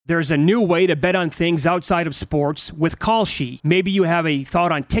There's a new way to bet on things outside of sports with Kalshi. Maybe you have a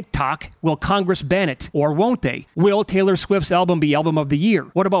thought on TikTok. Will Congress ban it? Or won't they? Will Taylor Swift's album be Album of the Year?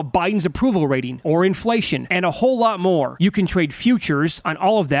 What about Biden's approval rating? Or inflation? And a whole lot more. You can trade futures on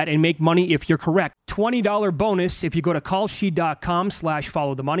all of that and make money if you're correct. $20 bonus if you go to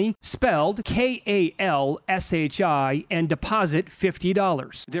kalshi.com/followthemoney, spelled KALSHI, and deposit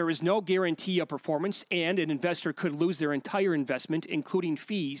 $50. There is no guarantee of performance, and an investor could lose their entire investment, including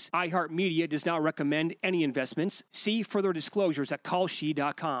fees. iHeartMedia does not recommend any investments. See further disclosures at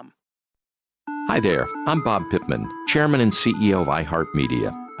kalshi.com. Hi there, I'm Bob Pittman, Chairman and CEO of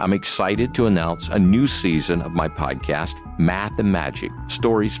iHeartMedia. I'm excited to announce a new season of my podcast, Math and Magic,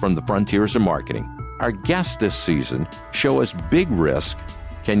 Stories from the Frontiers of Marketing. Our guests this season show us big risk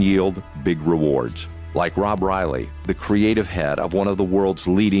can yield big rewards, like Rob Riley, the creative head of one of the world's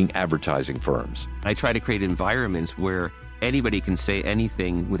leading advertising firms. I try to create environments where anybody can say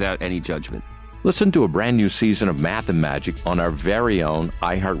anything without any judgment. Listen to a brand new season of Math and Magic on our very own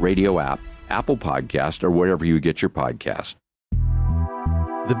iHeartRadio app, Apple Podcast, or wherever you get your podcast.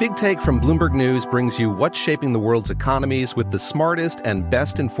 The Big Take from Bloomberg News brings you what's shaping the world's economies with the smartest and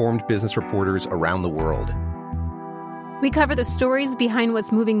best-informed business reporters around the world. We cover the stories behind what's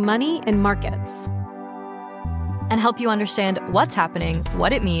moving money and markets, and help you understand what's happening,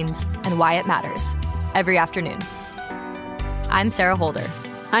 what it means, and why it matters every afternoon. I'm Sarah Holder.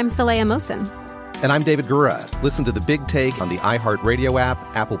 I'm Saleha Mohsin. And I'm David Gura. Listen to The Big Take on the iHeartRadio app,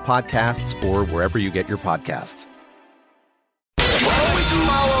 Apple Podcasts, or wherever you get your podcasts.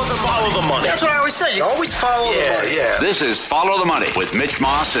 Follow the money. That's what I always say. You always follow the money. Yeah. This is Follow the Money with Mitch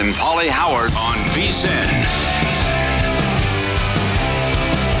Moss and Paulie Howard on VSiN.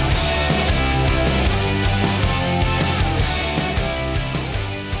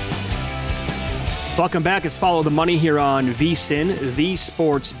 Welcome back. It's Follow the Money here on VSiN, the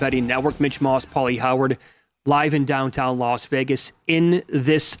Sports Betting Network. Mitch Moss, Paulie Howard, live in downtown Las Vegas. In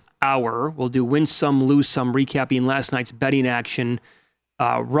this hour, we'll do Win Some, Lose Some, recapping last night's betting action.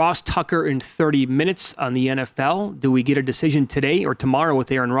 Ross Tucker in 30 minutes on the NFL. Do we get a decision today or tomorrow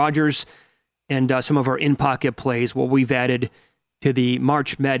with Aaron Rodgers? And some of our in-pocket plays, what we've added to the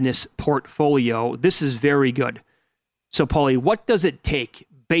March Madness portfolio. This is very good. So, Paulie, what does it take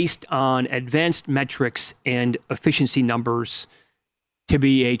based on advanced metrics and efficiency numbers to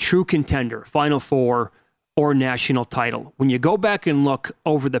be a true contender, Final Four, or national title? When you go back and look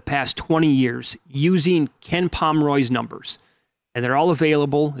over the past 20 years using Ken Pomeroy's numbers, and they're all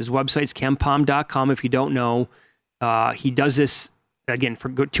available. His website's kenpom.com if you don't know. He does this, again, for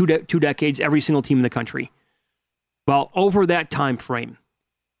two decades, every single team in the country. Well, over that time frame,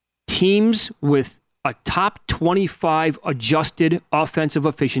 teams with a top 25 adjusted offensive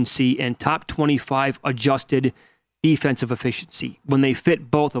efficiency and top 25 adjusted defensive efficiency, when they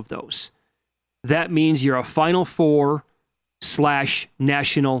fit both of those, that means you're a Final Four /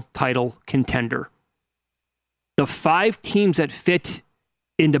 national title contender. The 5 teams that fit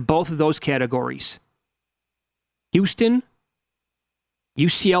into both of those categories: Houston,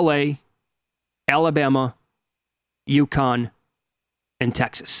 UCLA, Alabama, UConn, and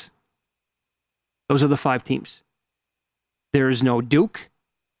Texas. Those are the 5 teams. There is no Duke.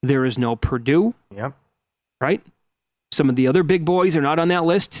 There is no Purdue. Yep. Right? Some of the other big boys are not on that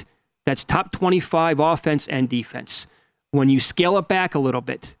list. That's top 25 offense and defense. When you scale it back a little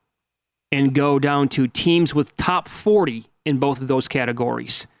bit and go down to teams with top 40 in both of those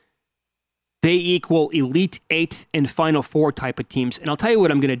categories, they equal Elite 8 and Final Four type of teams. And I'll tell you what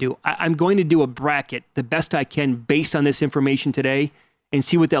I'm going to do. I'm going to do a bracket the best I can based on this information today and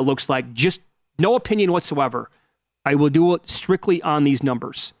see what that looks like. Just no opinion whatsoever. I will do it strictly on these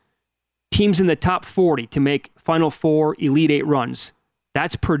numbers. Teams in the top 40 to make Final Four, Elite 8 runs.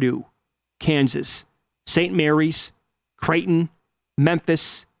 That's Purdue, Kansas, St. Mary's, Creighton,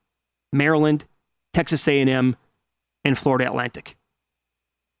 Memphis, Maryland, Texas A&M, and Florida Atlantic.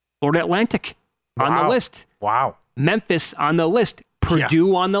 Florida Atlantic on the list. Wow. Memphis on the list.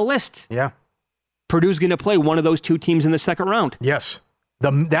 Purdue on the list. Yeah. Purdue's going to play one of those 2 teams in the second round. Yes.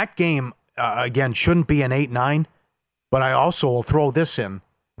 That game, again, shouldn't be an 8-9, but I also will throw this in.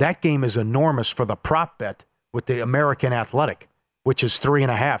 That game is enormous for the prop bet with the American Athletic, which is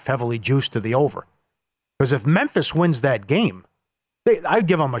 3.5, heavily juiced to the over. Because if Memphis wins that game, I'd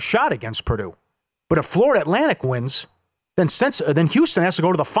give them a shot against Purdue. But if Florida Atlantic wins, then Houston has to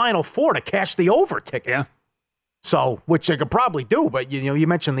go to the Final Four to cash the over ticket. Yeah. So, which they could probably do, but you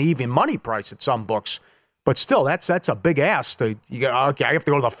mentioned the even money price at some books. But still, that's a big ask. I have to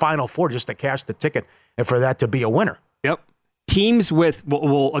go to the Final Four just to cash the ticket and for that to be a winner. Yep. Teams with,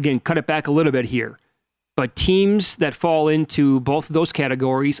 we'll again cut it back a little bit here. But teams that fall into both of those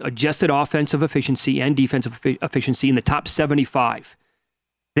categories, adjusted offensive efficiency and defensive efficiency in the top 75,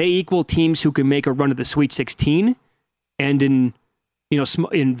 they equal teams who can make a run to the Sweet 16, and in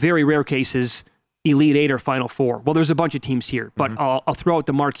very rare cases, Elite 8 or Final Four. Well, there's a bunch of teams here, but I'll throw out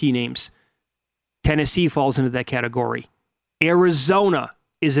the marquee names. Tennessee falls into that category. Arizona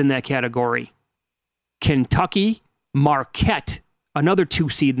is in that category. Kentucky, Marquette, another 2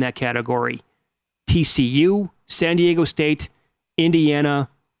 seed in that category. TCU, San Diego State, Indiana,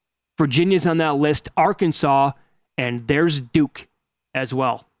 Virginia's on that list, Arkansas, and there's Duke as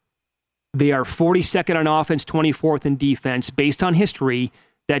well. They are 42nd on offense, 24th in defense. Based on history,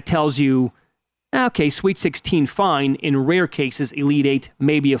 that tells you, okay, Sweet 16, fine. In rare cases, Elite 8,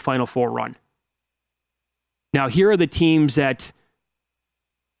 maybe a Final Four run. Now, here are the teams that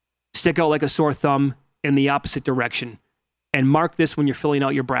stick out like a sore thumb in the opposite direction. And mark this when you're filling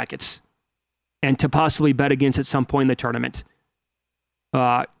out your brackets, and to possibly bet against at some point in the tournament.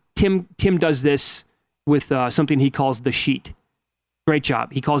 Tim does this with something he calls the sheet. Great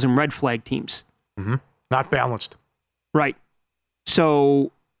job. He calls them red flag teams. Mm-hmm. Not balanced. Right.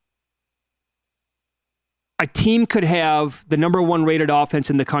 So a team could have the number 1 rated offense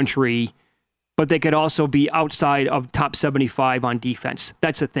in the country, but they could also be outside of top 75 on defense.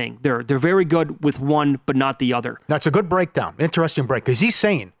 That's the thing. They're very good with one, but not the other. That's a good breakdown. Interesting break, because he's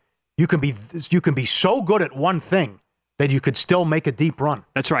saying you can be so good at one thing that you could still make a deep run.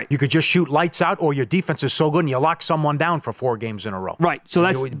 That's right. You could just shoot lights out, or your defense is so good and you lock someone down for 4 games in a row. Right. So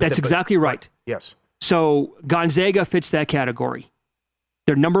that's exactly right. Yes. So Gonzaga fits that category.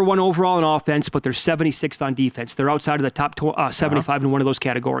 They're number 1 overall in offense, but they're 76th on defense. They're outside of the top 75 in one of those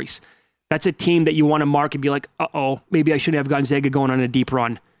categories. That's a team that you want to mark and be like, maybe I should have Gonzaga going on a deep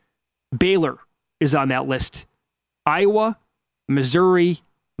run. Baylor is on that list. Iowa, Missouri,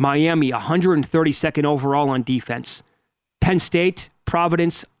 Miami, 132nd overall on defense. Penn State,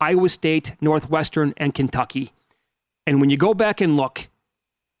 Providence, Iowa State, Northwestern, and Kentucky. And when you go back and look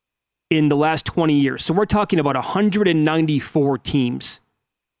in the last 20 years, so we're talking about 194 teams,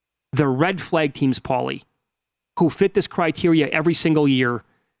 the red flag teams, Paulie, who fit this criteria every single year,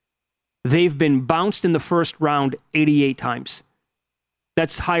 they've been bounced in the first round 88 times.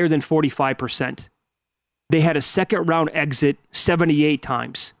 That's higher than 45%. They had a second round exit 78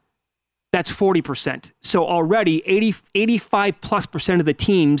 times. That's 40%. So already 85+% of the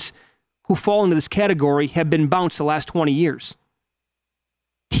teams who fall into this category have been bounced the last 20 years.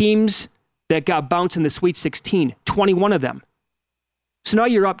 Teams that got bounced in the Sweet 16, 21 of them. So now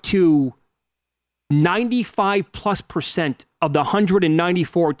you're up to 95+% of the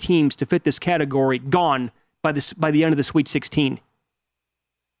 194 teams to fit this category gone by the end of the Sweet 16.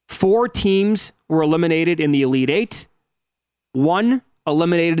 4 teams were eliminated in the Elite 8. 1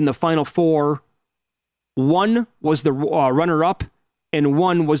 eliminated in the Final Four. 1 was the runner-up, and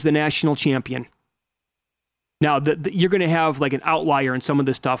 1 was the national champion. Now, you're going to have like an outlier in some of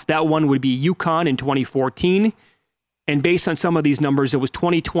this stuff. That one would be UConn in 2014. And based on some of these numbers, it was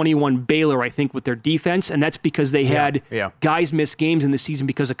 2021 Baylor, I think, with their defense. And that's because they had guys miss games in the season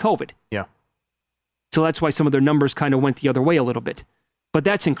because of COVID. Yeah. So that's why some of their numbers kind of went the other way a little bit. But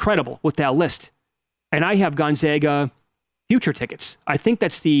that's incredible with that list. And I have Gonzaga future tickets. I think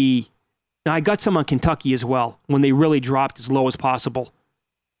that's now I got some on Kentucky as well when they really dropped as low as possible.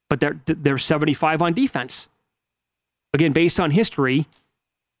 But they're 75 on defense. Again, based on history,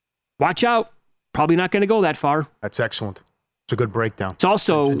 watch out. Probably not going to go that far. That's excellent. It's a good breakdown. It's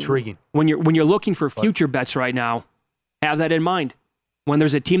also intriguing. When you're looking for future bets right now, have that in mind. When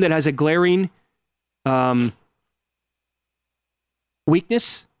there's a team that has a glaring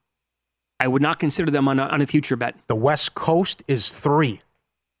weakness, I would not consider them on a future bet. The West Coast is 3.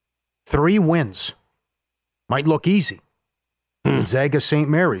 3 wins. Might look easy. Gonzaga, St.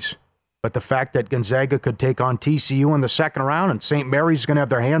 Mary's. But the fact that Gonzaga could take on TCU in the second round and St. Mary's is going to have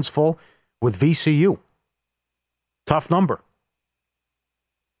their hands full with VCU. Tough number.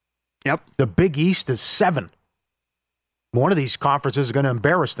 Yep. The Big East is 7. One of these conferences is going to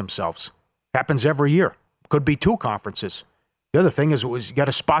embarrass themselves. Happens every year. Could be 2 conferences. The other thing is you got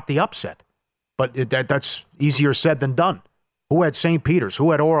to spot the upset. But that's easier said than done. Who had St. Peter's? Who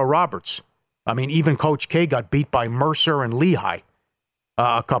had Oral Roberts? I mean, even Coach K got beat by Mercer and Lehigh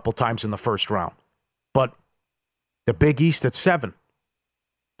a couple times in the first round. But the Big East at 7.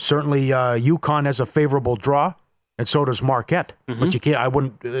 Certainly, UConn has a favorable draw, and so does Marquette. Mm-hmm. But you can't. I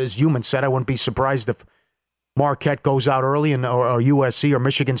wouldn't, as Human said, I wouldn't be surprised if Marquette goes out early and or USC or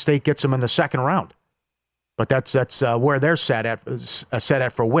Michigan State gets them in the second round. But that's where they're set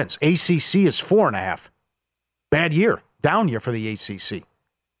at for wins. ACC is 4.5. Bad year, down year for the ACC.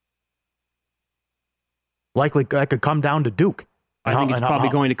 Likely that could come down to Duke. I think it's probably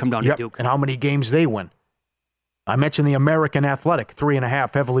going to come down to Duke. And how many games they win. I mentioned the American Athletic,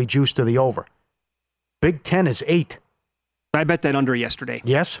 3.5, heavily juiced to the over. Big Ten is 8. I bet that under yesterday.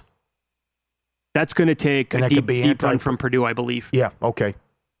 Yes? That's going to take a deep run from Purdue, I believe. Yeah, okay.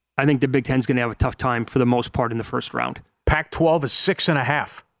 I think the Big Ten's going to have a tough time for the most part in the first round. Pac-12 is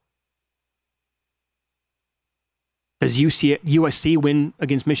 6.5. Does USC win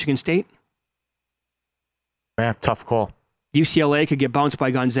against Michigan State? Yeah, tough call. UCLA could get bounced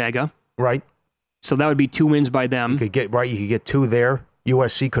by Gonzaga. Right. So that would be 2 wins by them. You could get 2 there.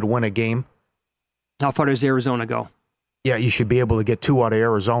 USC could win a game. How far does Arizona go? Yeah, you should be able to get 2 out of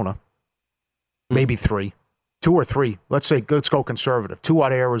Arizona. Maybe 3. 2 or 3. Let's go conservative. 2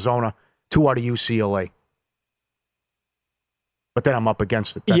 out of Arizona, 2 out of UCLA. But then I'm up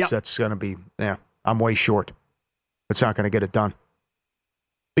against it. That's going to be, I'm way short. It's not going to get it done.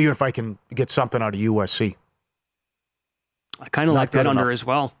 Even if I can get something out of USC. I kind of like that under as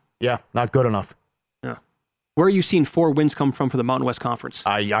well. Yeah, not good enough. Yeah. Where are you seeing 4 wins come from for the Mountain West Conference?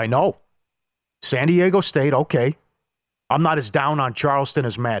 I know. San Diego State, okay. I'm not as down on Charleston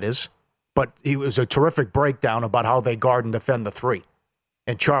as Matt is, but it was a terrific breakdown about how they guard and defend the 3.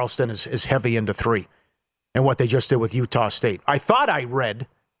 And Charleston is heavy into 3. And what they just did with Utah State. I thought I read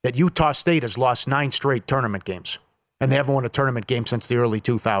that Utah State has lost 9 straight tournament games. And they haven't won a tournament game since the early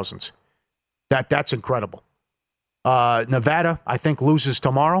 2000s. That's incredible. Nevada, I think, loses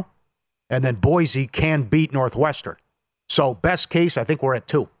tomorrow. And then Boise can beat Northwestern. So best case, I think we're at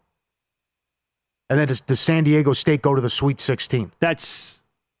 2. And then does San Diego State go to the Sweet 16?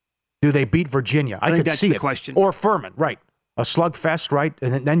 Do they beat Virginia? I could that's see the it. Question. Or Furman, right? A slugfest, right?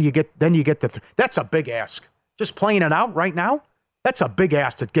 And then you get the. That's a big ask. Just playing it out right now. That's a big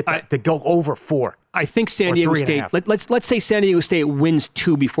ask to get to go over 4. I think San Diego State. Let's say San Diego State wins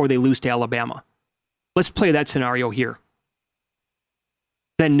 2 before they lose to Alabama. Let's play that scenario here.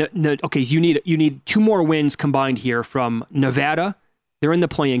 Then okay, you need 2 more wins combined here from Nevada. They're in the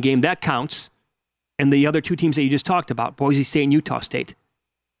play-in game. That counts. And the other 2 teams that you just talked about, Boise State and Utah State.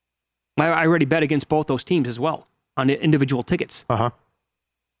 I already bet against both those teams as well on individual tickets.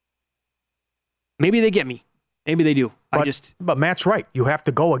 Maybe they get me. Maybe they do. But Matt's right. You have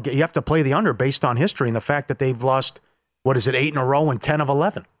to play the under based on history and the fact that they've lost 8 in a row and 10 of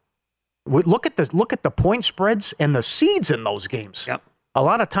 11. Look at this. Look at the point spreads and the seeds in those games. Yep. A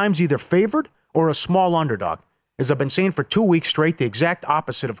lot of times either favored or a small underdog. As I've been saying for 2 weeks straight, the exact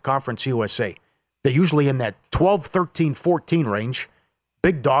opposite of Conference USA. They're usually in that 12, 13, 14 range.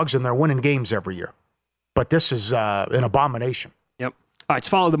 Big dogs, and they're winning games every year. But this is an abomination. Yep. All right, it's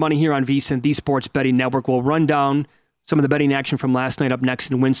Follow the Money here on VSiN, the Sports Betting Network. We'll run down some of the betting action from last night up next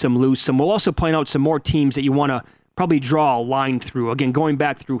and win some, lose some. We'll also point out some more teams that you want to probably draw a line through. Again, going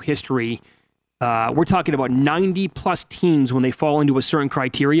back through history, we're talking about 90-plus teams when they fall into a certain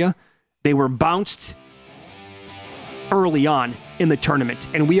criteria. They were bounced early on in the tournament.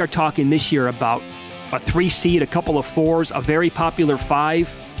 And we are talking this year about a 3 seed, a couple of 4s, a very popular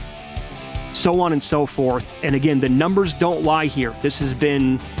 5, so on and so forth. And again, the numbers don't lie here. This has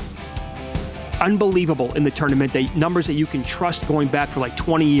been unbelievable in the tournament. The numbers that you can trust going back for like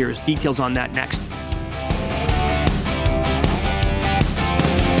 20 years. Details on that next.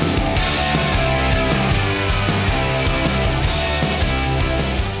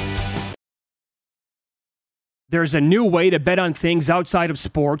 There's a new way to bet on things outside of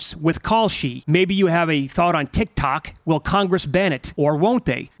sports with Kalshi. Maybe you have a thought on TikTok. Will Congress ban it? Or won't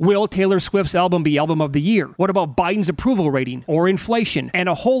they? Will Taylor Swift's album be Album of the Year? What about Biden's approval rating? Or inflation? And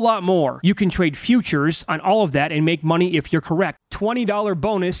a whole lot more. You can trade futures on all of that and make money if you're correct. $20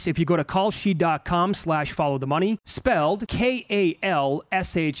 bonus if you go to kalshi.com/followthemoney, spelled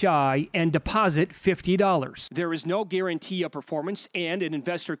KALSHI, and deposit $50. There is no guarantee of performance, and an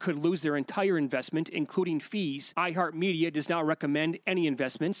investor could lose their entire investment, including fees. iHeartMedia does not recommend any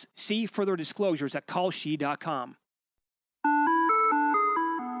investments. See further disclosures at kalshi.com.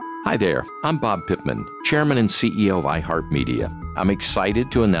 Hi there, I'm Bob Pittman, Chairman and CEO of iHeartMedia. I'm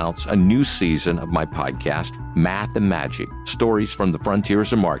excited to announce a new season of my podcast, Math and Magic, Stories from the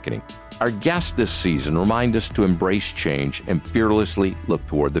Frontiers of Marketing. Our guests this season remind us to embrace change and fearlessly look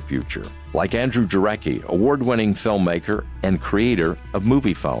toward the future. Like Andrew Jarecki, award-winning filmmaker and creator of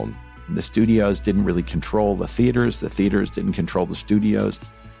MoviePhone. The studios didn't really control the theaters didn't control the studios.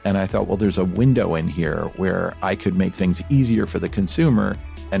 And I thought, well, there's a window in here where I could make things easier for the consumer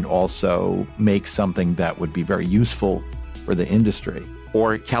and also make something that would be very useful for the industry.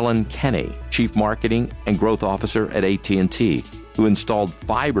 Or Kellen Kenny, Chief Marketing and Growth Officer at AT&T, who installed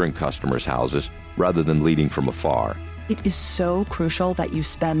fiber in customers' houses rather than leading from afar. It is so crucial that you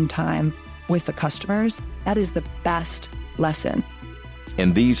spend time with the customers, that is the best lesson.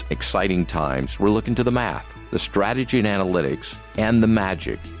 In these exciting times, we're looking to the math, the strategy and analytics, and the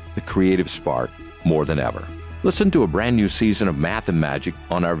magic, the creative spark, more than ever. Listen to a brand new season of Math and Magic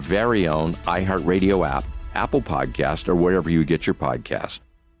on our very own iHeartRadio app, Apple Podcast, or wherever you get your podcast.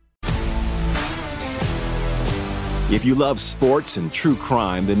 If you love sports and true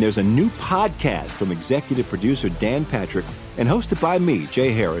crime, then there's a new podcast from executive producer Dan Patrick and hosted by me,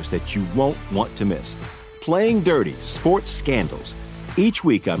 Jay Harris, that you won't want to miss. Playing Dirty: Sports Scandals. Each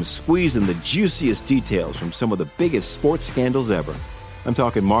week, I'm squeezing the juiciest details from some of the biggest sports scandals ever. I'm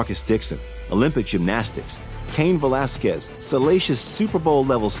talking Marcus Dixon, Olympic gymnastics, Cain Velasquez, salacious Super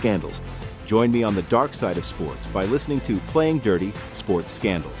Bowl-level scandals. Join me on the dark side of sports by listening to Playing Dirty: Sports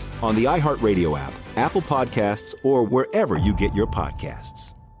Scandals on the iHeartRadio app, Apple Podcasts, or wherever you get your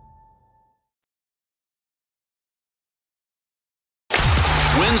podcasts.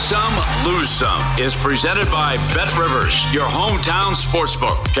 Win Some, Lose Some is presented by BetRivers, your hometown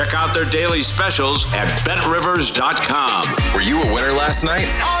sportsbook. Check out their daily specials at BetRivers.com. Were you a winner last night?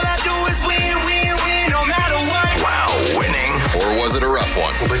 All I do is win, win, win, no matter what. Wow, winning. Or was it a rough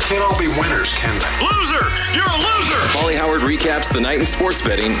one? Well, they can't all be winners, can they? Loser! You're a loser! Paulie Howard recaps the night in sports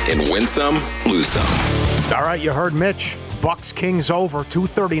betting in Win Some, Lose Some. All right, you heard Mitch. Bucks Kings over,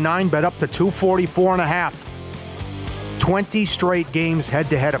 239, bet up to 244.5. 20 straight games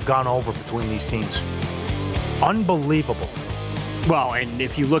head-to-head have gone over between these teams. Unbelievable. Well, and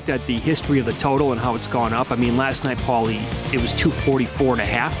if you looked at the history of the total and how it's gone up, I mean, last night, Paulie, it was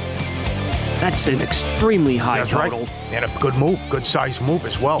 244.5. That's an extremely high total. Right. And a good move, good size move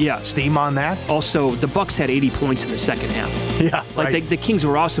as well. Yeah. Steam on that. Also, the Bucks had 80 points in the second half. Yeah, like right. the Kings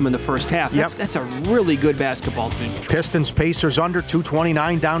were awesome in the first half. Yep. That's a really good basketball team. Pistons Pacers under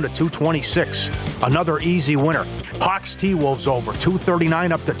 229 down to 226. Another easy winner. Hawks T-Wolves over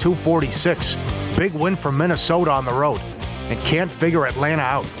 239 up to 246. Big win for Minnesota on the road. And can't figure Atlanta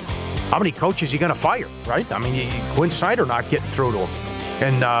out. How many coaches are you going to fire, right? I mean, Quinn Snyder not getting through to him.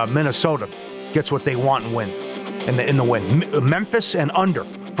 And Minnesota gets what they want and win. In the win. Memphis and under.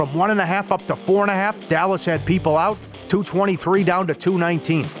 From 1.5 up to 4.5. Dallas had people out. 223 down to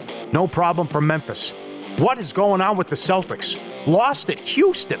 219. No problem for Memphis. What is going on with the Celtics? Lost at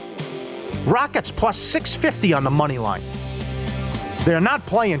Houston. Rockets plus 650 on the money line. They're not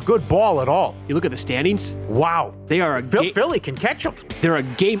playing good ball at all. You look at the standings. Wow. They are Philly can catch them. They're a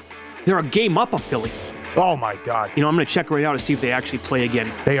game up of Philly. Oh, my God. You know, I'm going to check right now to see if they actually play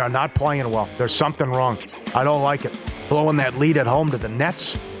again. They are not playing well. There's something wrong. I don't like it. Blowing that lead at home to the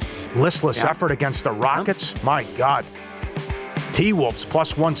Nets. Listless effort against the Rockets. My God. T-Wolves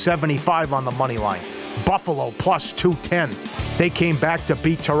plus 175 on the money line. Buffalo plus 210. They came back to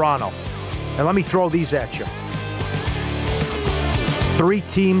beat Toronto. And let me throw these at you. 3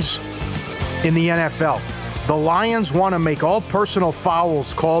 teams in the NFL. The Lions want to make all personal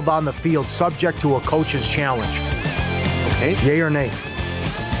fouls called on the field subject to a coach's challenge. Okay. Yay or nay?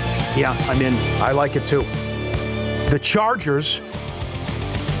 Yeah, I'm in. I like it too. The Chargers,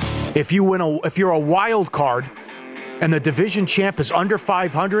 if you're a wild card and the division champ is under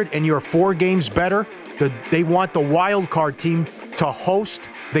 500 and you're 4 games better, they want the wild card team to host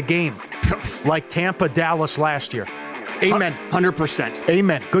the game like Tampa, Dallas last year. Amen. 100%.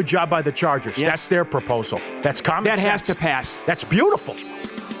 Amen. Good job by the Chargers. Yes. That's their proposal. That's common sense. That has to pass. That's beautiful.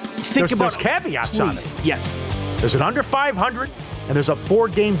 There's caveats on it. Yes. There's an under 500, and there's a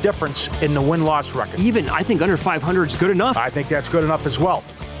 4-game difference in the win-loss record. Even, I think under 500 is good enough. I think that's good enough as well.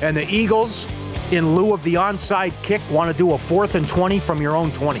 And the Eagles, in lieu of the onside kick, want to do a 4th and 20 from your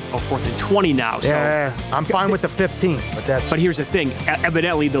own 20. Oh, 4th and 20 now. Yeah, so. I'm fine with the 15, But here's the thing.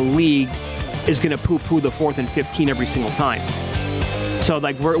 Evidently, the league is going to poo-poo the 4th and 15 every single time. So,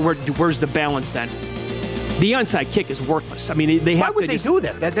 like, where's the balance then? The onside kick is worthless. I mean, they have to. Why would they do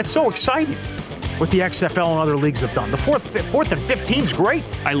that? That's so exciting. What the XFL and other leagues have done. The 4th and 15 is great.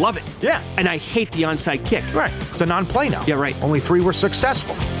 I love it. Yeah. And I hate the onside kick. Right. It's a non-play now. Yeah, right. Only 3 were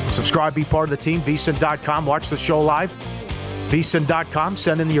successful. Subscribe, be part of the team. VSiN.com. Watch the show live. VSiN.com.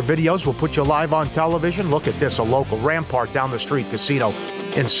 Send in your videos. We'll put you live on television. Look at this. A local Rampart down the street casino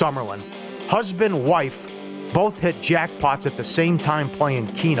in Summerlin. Husband, wife, both hit jackpots at the same time playing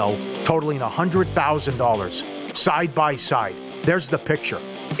Keno, totaling $100,000 side by side. There's the picture.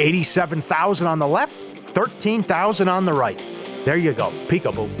 $87,000 on the left, $13,000 on the right. There you go.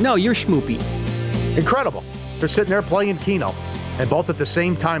 Peekaboo. No, you're schmoopy. Incredible. They're sitting there playing Keno, and both at the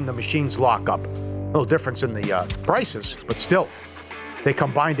same time the machines lock up. A little difference in the prices, but still, they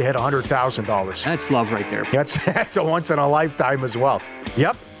combined to hit $100,000. That's love right there. That's a once in a lifetime as well.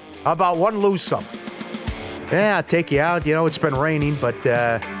 Yep. How about one lose some? Yeah, I'll take you out. You know, it's been raining, but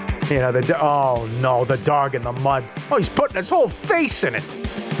Oh, no, the dog in the mud. Oh, he's putting his whole face in it.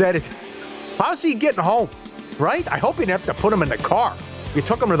 How's he getting home, right? I hope he didn't have to put him in the car. You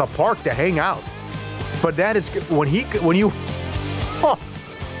took him to the park to hang out. But that is, to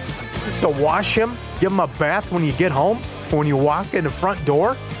wash him, give him a bath when you get home, when you walk in the front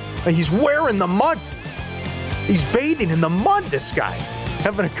door, and he's wearing the mud. He's bathing in the mud, this guy.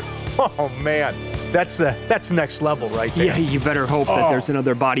 Oh, man. That's next level right there. Yeah, you better hope that there's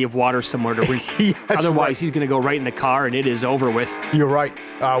another body of water somewhere to reach. Yes, otherwise, he's going to go right in the car, and it is over with. You're right.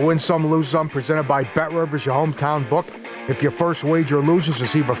 Win Some, Lose Some, presented by Bet Rivers, your hometown book. If your first wager loses,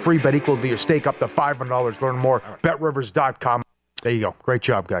 receive a free bet equal to your stake up to $500. Learn more. BetRivers.com. There you go. Great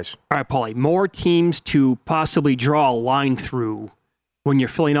job, guys. All right, Paulie. More teams to possibly draw a line through when you're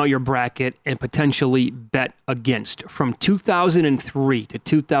filling out your bracket and potentially bet against. From 2003 to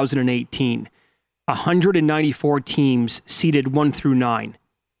 2018, 194 teams seeded 1 through 9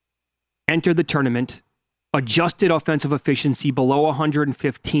 entered the tournament, adjusted offensive efficiency below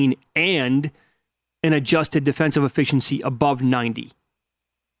 115, and an adjusted defensive efficiency above 90.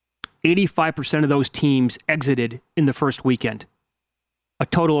 85% of those teams exited in the first weekend. A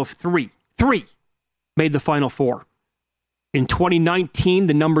total of three made the Final Four. In 2019,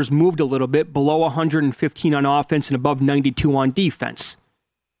 the numbers moved a little bit, below 115 on offense and above 92 on defense.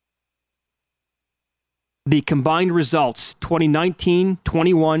 The combined results, 2019,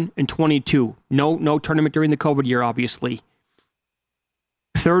 21, and 22. No tournament during the COVID year, obviously.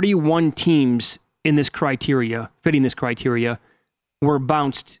 31 teams in this criteria, fitting this criteria, were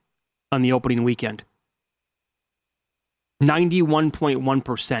bounced on the opening weekend.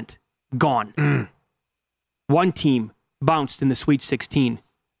 91.1% gone. One team bounced in the Sweet 16.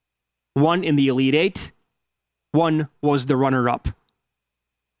 One in the Elite 8. One was the runner-up.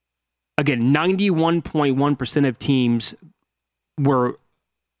 Again, 91.1% of teams were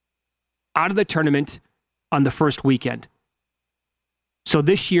out of the tournament on the first weekend. So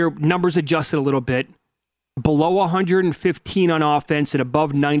this year, numbers adjusted a little bit. Below 115 on offense and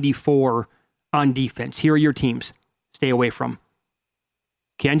above 94 on defense. Here are your teams. Stay away from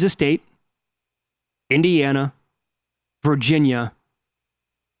Kansas State, Indiana, Virginia,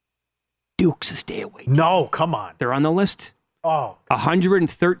 Duke's a stay away. No, come on. They're on the list. Oh.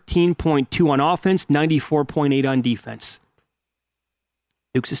 113.2 on offense, 94.8 on defense.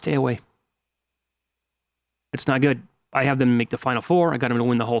 Duke's a stay away. It's not good. I have them make the Final Four. I got them to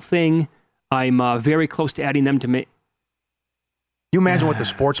win the whole thing. I'm very close to adding them to me. You imagine what the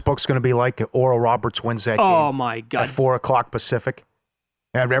sports book's going to be like if Oral Roberts wins that game? Oh, my God. At 4 o'clock Pacific.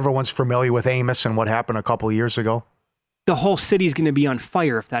 And everyone's familiar with Amos and what happened a couple of years ago. The whole city's going to be on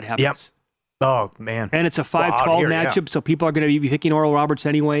fire if that happens. Yep. Oh, man. And it's a 5-12 matchup, so people are going to be picking Oral Roberts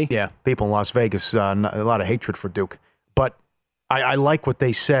anyway. Yeah, people in Las Vegas, a lot of hatred for Duke. But I like what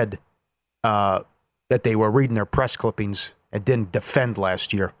they said, that they were reading their press clippings and didn't defend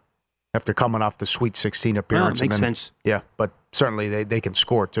last year after coming off the Sweet 16 appearance. Oh, makes sense. Yeah, but certainly they can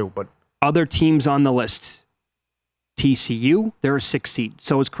score too. But other teams on the list. TCU, they're a 6th seed.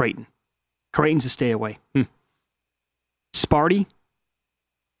 So is Creighton. Creighton's a stay away. Sparty,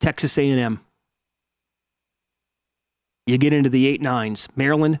 Texas A&M. You get into the 8-9s.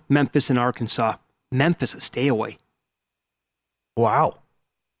 Maryland, Memphis, and Arkansas. Memphis, a stay away. Wow.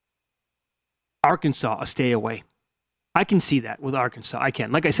 Arkansas, a stay away. I can see that with Arkansas. I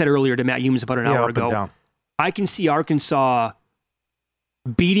can. Like I said earlier to Matt Humes about an hour ago, I can see Arkansas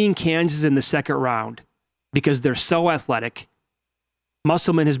beating Kansas in the second round because they're so athletic.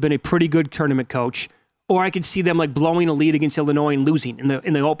 Musselman has been a pretty good tournament coach. Or I could see them like blowing a lead against Illinois and losing in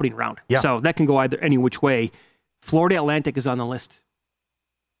the opening round. Yeah. So that can go any which way. Florida Atlantic is on the list.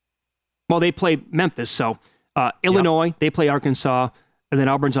 Well, they play Memphis, so Illinois, they play Arkansas, and then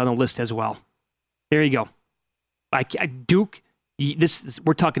Auburn's on the list as well. There you go. Duke,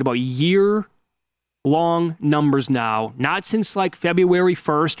 we're talking about year-long numbers now, not since like February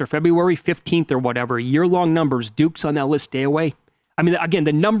 1st or February 15th or whatever. Year-long numbers. Duke's on that list. Stay away. I mean, again,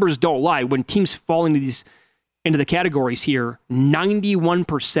 the numbers don't lie. When teams fall into the categories here,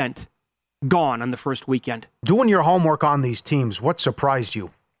 91% gone on the first weekend. Doing your homework on these teams, what surprised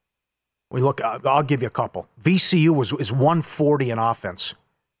you? I'll give you a couple. VCU is 140 in offense.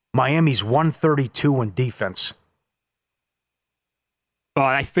 Miami's 132 in defense. Oh,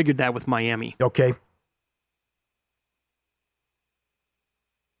 I figured that with Miami. Okay.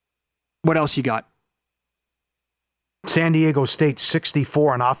 What else you got? San Diego State,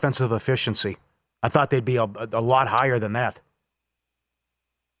 64 in offensive efficiency. I thought they'd be a lot higher than that.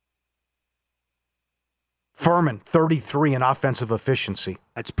 Furman, 33 in offensive efficiency.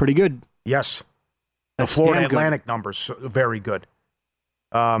 That's pretty good. Yes. That's the Florida damn good. Atlantic numbers, very good.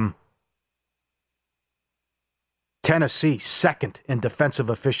 Tennessee, 2nd in defensive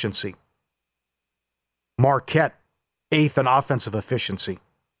efficiency. Marquette, 8th in offensive efficiency.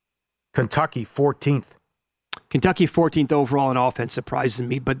 Kentucky, 14th. Kentucky 14th overall in offense surprises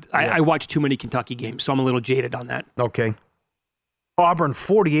me, but I watch too many Kentucky games, so I'm a little jaded on that. Okay. Auburn,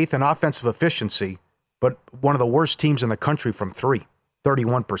 48th in offensive efficiency, but one of the worst teams in the country from 3,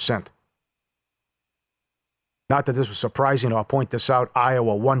 31%. Not that this was surprising, I'll point this out.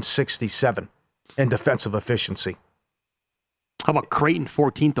 Iowa, 167 in defensive efficiency. How about Creighton,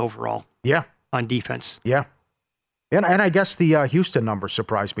 14th overall? Yeah. On defense. Yeah. And I guess the Houston numbers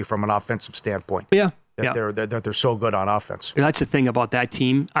surprised me from an offensive standpoint. Yeah. That they're so good on offense. That's the thing about that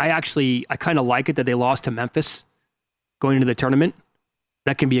team. I kind of like it that they lost to Memphis going into the tournament.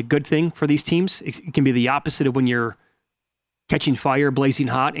 That can be a good thing for these teams. It can be the opposite of when you're catching fire, blazing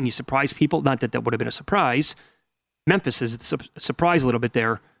hot, and you surprise people. Not that would have been a surprise. Memphis is a surprise a little bit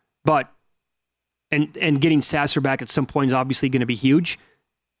there, but and getting Sasser back at some point is obviously going to be huge.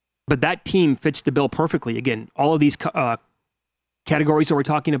 But that team fits the bill perfectly. Again, all of these categories that we're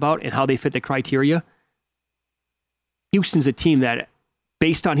talking about and how they fit the criteria. Houston's a team that,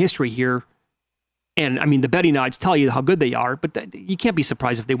 based on history here, and I mean the betting odds tell you how good they are, but you can't be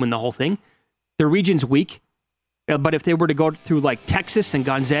surprised if they win the whole thing. Their region's weak, but if they were to go through like Texas and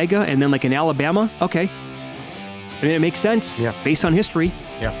Gonzaga and then like in Alabama, okay. I mean, it makes sense based on history.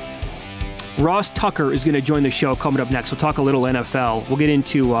 Yeah. Ross Tucker is going to join the show coming up next. We'll talk a little NFL. We'll get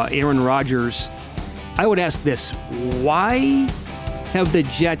into Aaron Rodgers. I would ask this, why have the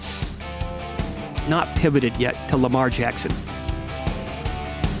Jets not pivoted yet to Lamar Jackson?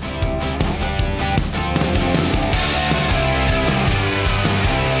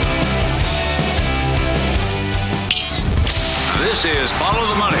 This is Follow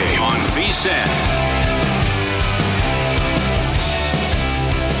the Money on VSiN.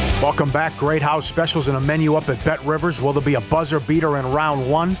 Welcome back. Great house specials and a menu up at Bet Rivers. Will there be a buzzer beater in round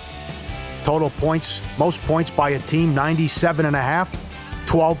 1? Total points, most points by a team, 97.5.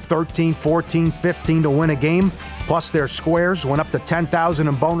 12, 13, 14, 15 to win a game. Plus their squares went up to $10,000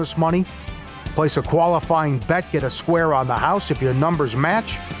 in bonus money. Place a qualifying bet, get a square on the house. If your numbers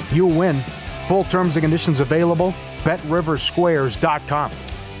match, you win. Full terms and conditions available. BetRiversSquares.com.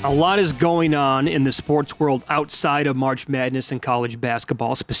 A lot is going on in the sports world outside of March Madness and college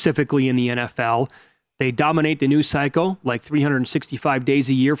basketball, specifically in the NFL. They dominate the news cycle like 365 days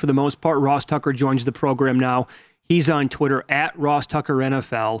a year for the most part. Ross Tucker joins the program now. He's on Twitter at Ross Tucker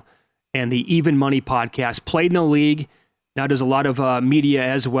NFL and the Even Money podcast. Played in the league. Now does a lot of media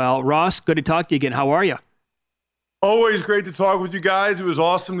as well. Ross, good to talk to you again. How are you? Always great to talk with you guys. It was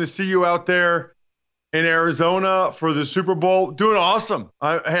awesome to see you out there in Arizona for the Super Bowl. Doing awesome.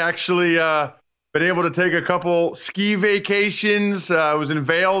 I actually been able to take a couple ski vacations. I was in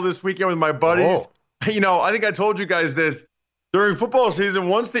Vail this weekend with my buddies. You know, I think I told you guys this. During football season,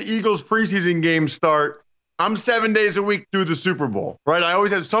 once the Eagles preseason games start, I'm 7 days a week through the Super Bowl, right? I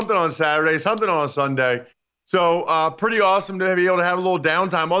always have something on Saturday, something on a Sunday. So pretty awesome to be able to have a little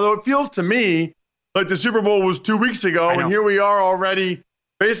downtime, although it feels to me like the Super Bowl was 2 weeks ago, and here we are already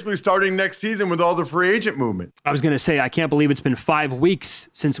basically starting next season with all the free agent movement. I was going to say, I can't believe it's been 5 weeks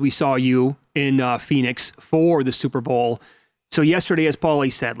since we saw you in Phoenix for the Super Bowl. So yesterday, as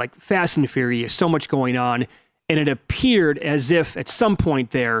Paulie said, like fast and furious, so much going on. And it appeared as if at some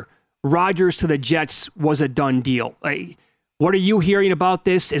point there, Rodgers to the Jets was a done deal. Like, what are you hearing about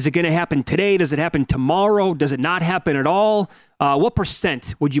this? Is it going to happen today? Does it happen tomorrow? Does it not happen at all? What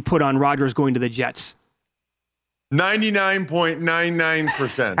 % would you put on Rodgers going to the Jets?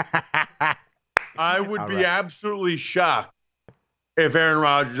 99.99%. I would be absolutely shocked if Aaron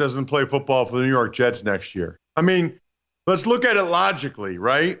Rodgers doesn't play football for the New York Jets next year. I mean, let's look at it logically,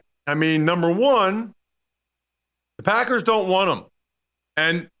 right? I mean, number one, the Packers don't want him.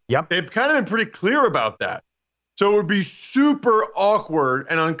 And they've kind of been pretty clear about that. So it would be super awkward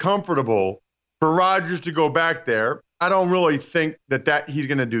and uncomfortable for Rodgers to go back there. I don't really think that he's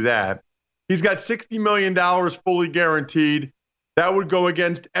going to do that. He's got $60 million fully guaranteed. That would go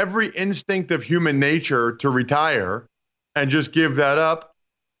against every instinct of human nature to retire and just give that up.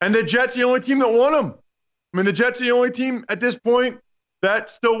 And the Jets are the only team that want him. I mean, the Jets are the only team at this point that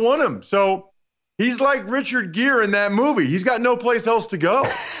still want him. So he's like Richard Gere in that movie. He's got no place else to go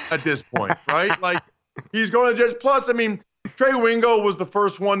at this point, right? Like, he's going to Jets. Plus, I mean, Trey Wingo was the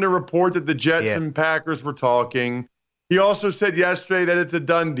first one to report that the Jets and Packers were talking. He also said yesterday that it's a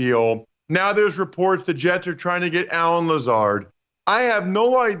done deal. Now there's reports the Jets are trying to get Allen Lazard. I have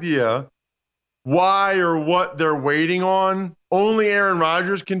no idea why or what they're waiting on. Only Aaron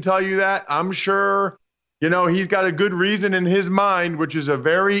Rodgers can tell you that. I'm sure, you know, he's got a good reason in his mind, which is a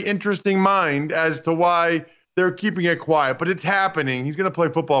very interesting mind, as to why they're keeping it quiet, but it's happening. He's going to play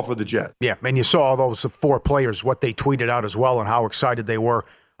football for the Jets. Yeah, and you saw all those 4 players, what they tweeted out as well and how excited they were.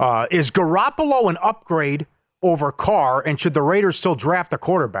 Is Garoppolo an upgrade over Carr, and should the Raiders still draft a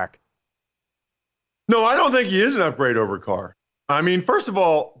quarterback? No, I don't think he is an upgrade over Carr. I mean, first of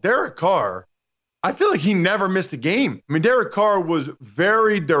all, Derek Carr, I feel like he never missed a game. I mean, Derek Carr was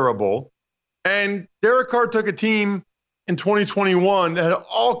very durable, and Derek Carr took a team in 2021 that had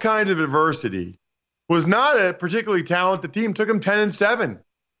all kinds of adversity, was not a particularly talented team, took them 10-7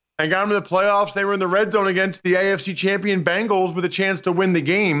 and got them to the playoffs. They were in the red zone against the AFC champion Bengals with a chance to win the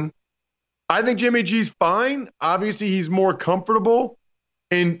game. I think Jimmy G's fine. Obviously, he's more comfortable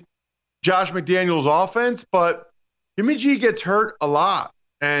in Josh McDaniels' offense, but Jimmy G gets hurt a lot.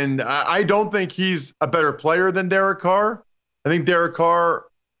 And I don't think he's a better player than Derek Carr. I think Derek Carr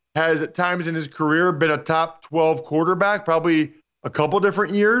has at times in his career been a top 12 quarterback, probably a couple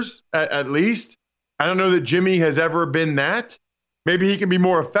different years at least. I don't know that Jimmy has ever been that. Maybe he can be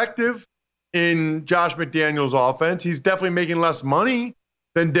more effective in Josh McDaniels' offense. He's definitely making less money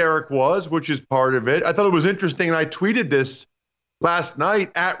than Derek was, which is part of it. I thought it was interesting, and I tweeted this last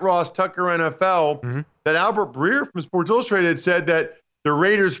night at Ross Tucker NFL, that Albert Breer from Sports Illustrated said that the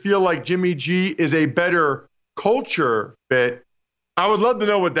Raiders feel like Jimmy G is a better culture fit. I would love to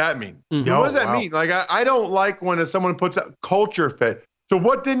know what that means. What does that mean? Like, I don't like when someone puts a culture fit. So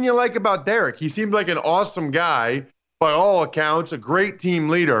what didn't you like about Derek? He seemed like an awesome guy, by all accounts, a great team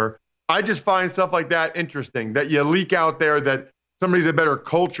leader. I just find stuff like that interesting, that you leak out there that somebody's a better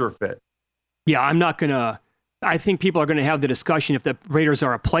culture fit. Yeah, I'm not going to – I think people are going to have the discussion if the Raiders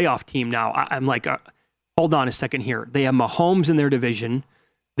are a playoff team now. I'm like, hold on a second here. They have Mahomes in their division.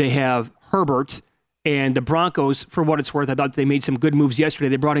 They have Herbert. And the Broncos, for what it's worth, I thought they made some good moves yesterday.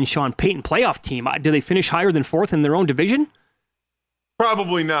 They brought in Sean Payton, playoff team. Do they finish higher than 4th in their own division?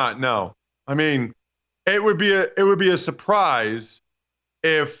 Probably not, no. I mean, it would be a surprise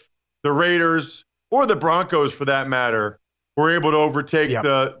if the Raiders, or the Broncos for that matter, were able to overtake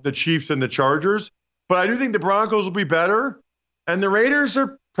the Chiefs and the Chargers. But I do think the Broncos will be better, and the Raiders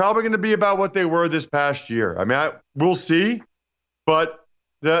are probably going to be about what they were this past year. I mean, we'll see, but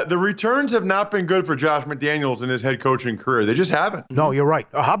the returns have not been good for Josh McDaniels in his head coaching career. They just haven't. No, you're right.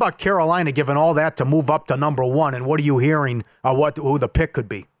 How about Carolina giving all that to move up to number 1? And what are you hearing who the pick could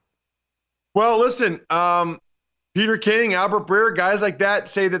be? Well, listen, Peter King, Albert Breer, guys like that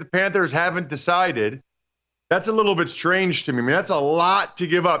say that the Panthers haven't decided. That's a little bit strange to me. I mean, that's a lot to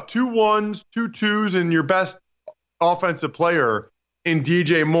give up. 2 1s, 2 2s, and your best offensive player in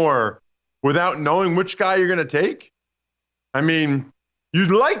DJ Moore without knowing which guy you're going to take. I mean,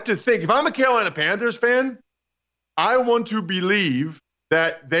 you'd like to think, if I'm a Carolina Panthers fan, I want to believe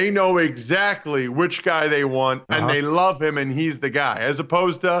that they know exactly which guy they want and they love him and he's the guy, as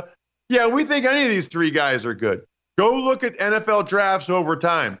opposed to, yeah, we think any of these 3 guys are good. Go look at NFL drafts over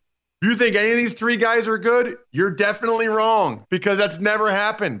time. If you think any of these 3 guys are good, you're definitely wrong, because that's never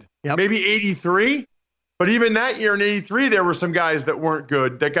happened. Maybe 83, but even that year in 83, there were some guys that weren't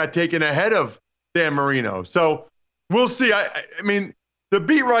good that got taken ahead of Dan Marino. So we'll see. I mean, the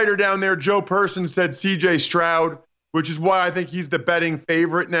beat writer down there, Joe Person, said C.J. Stroud, which is why I think he's the betting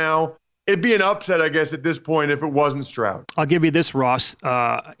favorite now. It'd be an upset, I guess, at this point if it wasn't Stroud. I'll give you this, Ross.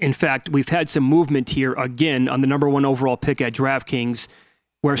 In fact, we've had some movement here again on the number 1 overall pick at DraftKings,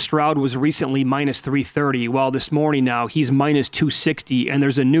 where Stroud was recently minus 330. Well, this morning now, he's minus 260, and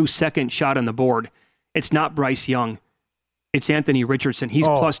there's a new second shot on the board. It's not Bryce Young. It's Anthony Richardson. He's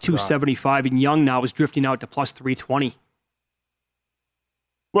plus 275, and Young now is drifting out to plus 320.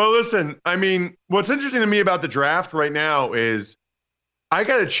 Well, listen, I mean, what's interesting to me about the draft right now is I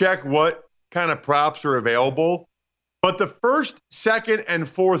got to check what kind of props are available, but the 1st, 2nd, and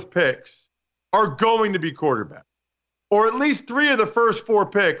 4th picks are going to be quarterback. Or at least 3 of the first 4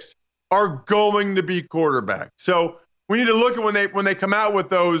 picks are going to be quarterback. So we need to look at when they come out with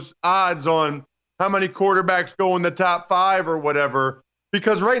those odds on how many quarterbacks go in the top 5 or whatever.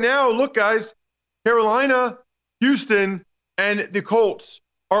 Because right now, look, guys, Carolina, Houston, and the Colts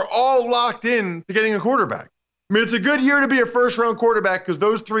are all locked in to getting a quarterback. I mean, it's a good year to be a first-round quarterback because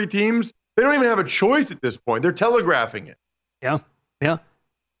those 3 teams, they don't even have a choice at this point. They're telegraphing it. Yeah.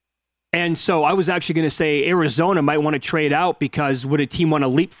 And so I was actually going to say Arizona might want to trade out, because would a team want to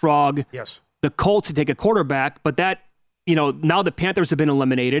leapfrog the Colts to take a quarterback? But that, now the Panthers have been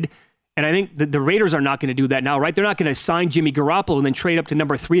eliminated, and I think the Raiders are not going to do that now, right? They're not going to sign Jimmy Garoppolo and then trade up to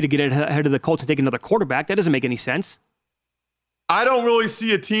number 3 to get ahead of the Colts and take another quarterback. That doesn't make any sense. I don't really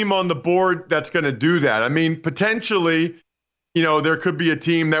see a team on the board that's going to do that. I mean, potentially, there could be a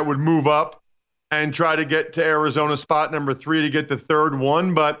team that would move up and try to get to Arizona spot number 3 to get the 3rd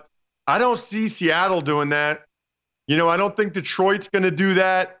one, but I don't see Seattle doing that. I don't think Detroit's going to do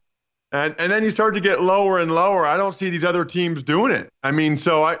that. And then you start to get lower and lower. I don't see these other teams doing it.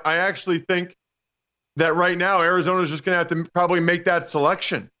 So I actually think that right now Arizona's just going to have to probably make that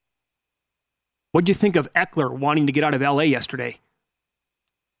selection. What do you think of Eckler wanting to get out of L.A. yesterday?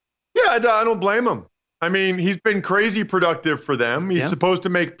 Yeah, I don't blame him. He's been crazy productive for them. He's supposed to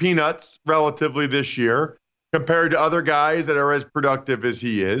make peanuts relatively this year compared to other guys that are as productive as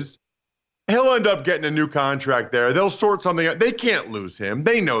he is. He'll end up getting a new contract there. They'll sort something out. They can't lose him.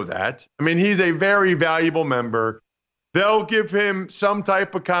 They know that. He's a very valuable member. They'll give him some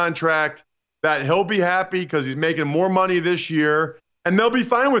type of contract that he'll be happy because he's making more money this year, and they'll be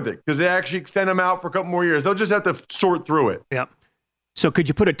fine with it because they actually extend him out for a couple more years. They'll just have to sort through it. Yeah. So could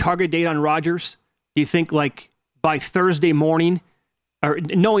you put a target date on Rodgers? Do you think like by Thursday morning, or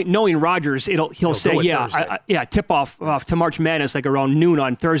knowing Rodgers, he'll say, tip off to March Madness like around noon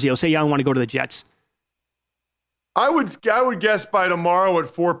on Thursday. He'll say, I want to go to the Jets. I would guess by tomorrow at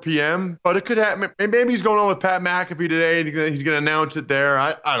 4 p.m., but it could happen. Maybe he's going on with Pat McAfee today, and he's going to announce it there.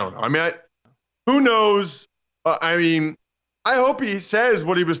 I don't know. Who knows? I hope he says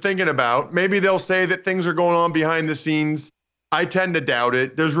what he was thinking about. Maybe they'll say that things are going on behind the scenes. I tend to doubt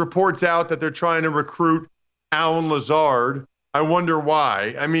it. There's reports out that they're trying to recruit Allen Lazard. I wonder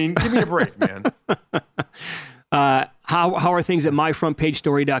why. Give me a break, man. How are things at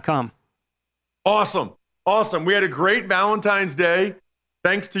myfrontpagestory.com? Awesome. We had a great Valentine's Day,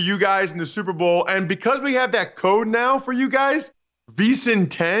 thanks to you guys in the Super Bowl. And because we have that code now for you guys,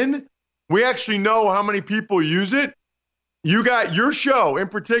 VSiN10, we actually know how many people use it. You got your show in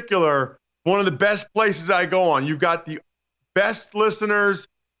particular, one of the best places I go on. You've got the best listeners,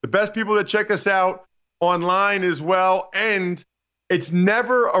 the best people that check us out online as well. And it's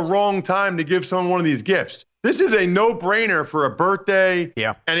never a wrong time to give someone one of these gifts. This is a no-brainer for a birthday,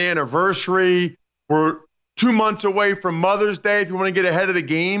 an anniversary. We're 2 months away from Mother's Day. If you want to get ahead of the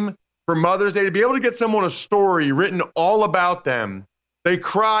game for Mother's Day, to be able to get someone a story written all about them. They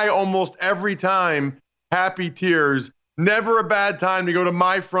cry almost every time, happy tears. Never a bad time to go to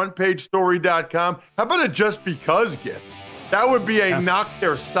myfrontpagestory.com. How about a just because gift? That would be a knock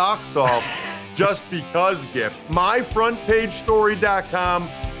their socks off just because gift. Myfrontpagestory.com.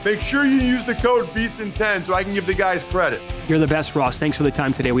 Make sure you use the code VSiN10 so I can give the guys credit. You're the best, Ross. Thanks for the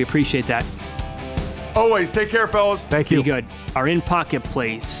time today. We appreciate that. Always. Take care, fellas. Thank you. Be good. Our In Pocket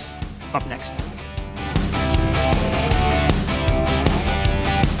plays up next.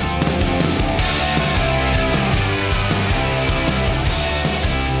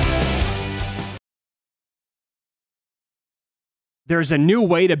 There's a new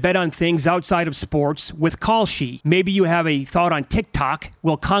way to bet on things outside of sports with Kalshi. Maybe you have a thought on TikTok.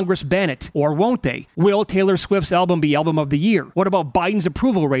 Will Congress ban it? Or won't they? Will Taylor Swift's album be Album of the Year? What about Biden's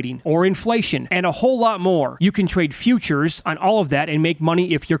approval rating or inflation? And a whole lot more. You can trade futures on all of that and make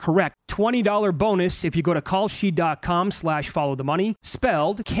money if you're correct. $20 bonus if you go to kalshi.com/followthemoney,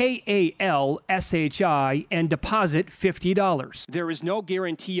 spelled KALSHI, and deposit $50. There is no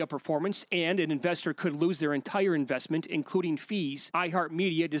guarantee of performance, and an investor could lose their entire investment, including fees.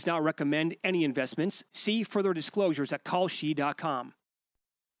 iHeartMedia does not recommend any investments. See further disclosures at kalshi.com.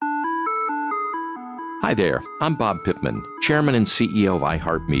 Hi there, I'm Bob Pittman, Chairman and CEO of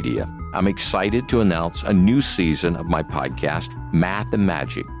iHeartMedia. I'm excited to announce a new season of my podcast, Math and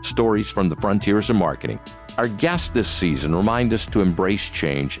Magic, Stories from the Frontiers of Marketing. Our guests this season remind us to embrace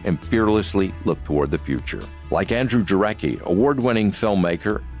change and fearlessly look toward the future. Like Andrew Jarecki, award-winning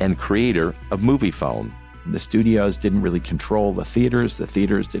filmmaker and creator of MoviePhone. The studios didn't really control the theaters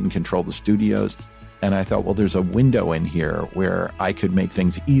didn't control the studios. And I thought, well, there's a window in here where I could make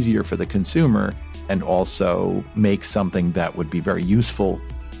things easier for the consumer and also make something that would be very useful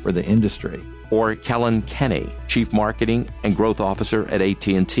for the industry. Or Kellen Kenny, Chief Marketing and Growth Officer at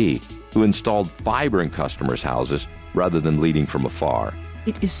AT&T, who installed fiber in customers' houses rather than leading from afar.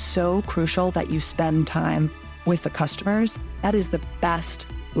 It is so crucial that you spend time with the customers. That is the best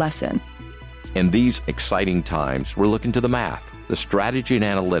lesson. In these exciting times, we're looking to the math, the strategy and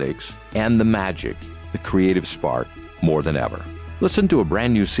analytics, and the magic, the creative spark, more than ever. Listen to a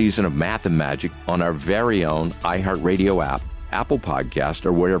brand new season of Math and Magic on our very own iHeartRadio app, Apple Podcast,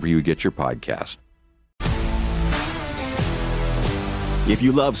 or wherever you get your podcast. If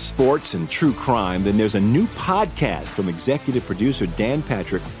you love sports and true crime, then there's a new podcast from executive producer Dan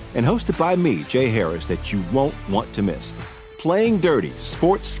Patrick and hosted by me, Jay Harris, that you won't want to miss. Playing Dirty: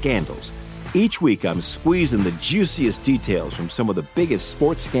 Sports Scandals. Each week, I'm squeezing the juiciest details from some of the biggest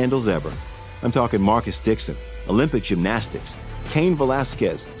sports scandals ever. I'm talking Marcus Dixon, Olympic gymnastics, Cain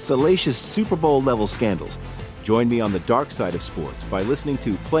Velasquez, salacious Super Bowl-level scandals. Join me on the dark side of sports by listening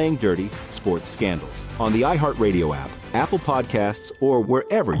to Playing Dirty Sports Scandals on the iHeartRadio app, Apple Podcasts, or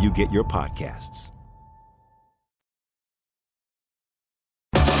wherever you get your podcasts.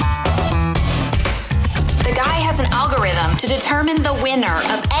 The guy has an algorithm to determine the winner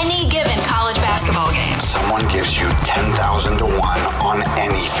of any given college basketball game. Someone gives you 10,000 to 1 on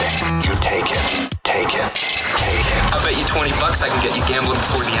anything. You take it. Take it. Take it. I'll bet you $20 I can get you gambling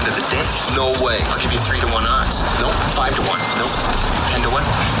before the end of the day. No way. I'll give you 3 to 1 odds. Nope. 5 to 1. Nope. 10 to 1.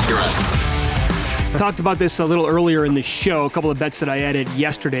 You're on. Talked about this a little earlier in the show. A couple of bets that I added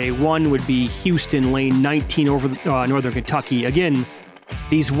yesterday. One would be Houston laying 19 over Northern Kentucky. Again,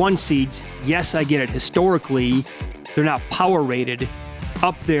 these 1 seeds, yes, I get it. Historically, they're not power rated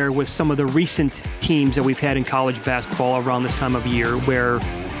up there with some of the recent teams that we've had in college basketball around this time of year where,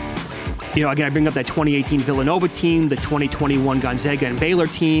 again, I bring up that 2018 Villanova team, the 2021 Gonzaga and Baylor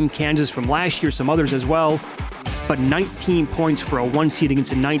team, Kansas from last year, some others as well. But 19 points for a 1 seed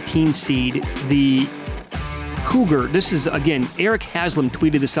against a 19 seed. The Cougar, this is, again, Eric Haslam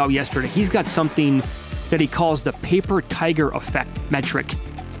tweeted this out yesterday. He's got something that he calls the paper tiger effect metric.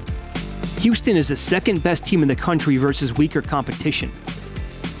 Houston is the second best team in the country versus weaker competition.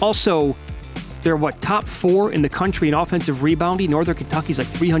 Also, they're top 4 in the country in offensive rebounding. Northern Kentucky's like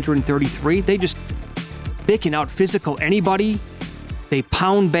 333. They can out physical anybody. They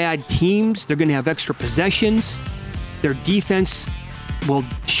pound bad teams. They're going to have extra possessions. Their defense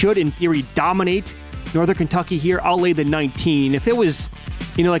should in theory dominate Northern Kentucky here. I'll lay the 19. If it was,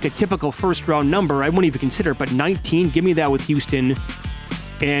 like a typical first round number, I wouldn't even consider it. But 19, give me that with Houston.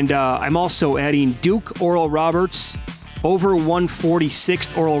 And I'm also adding Duke, Oral Roberts, over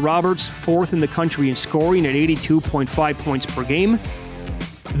 146. Oral Roberts, 4th in the country in scoring at 82.5 points per game.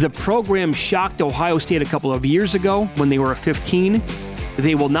 The program shocked Ohio State a couple of years ago when they were a 15.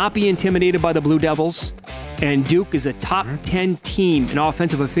 They will not be intimidated by the Blue Devils. And Duke is a top 10 team in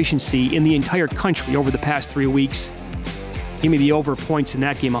offensive efficiency in the entire country over the past 3 weeks. Give me the over points in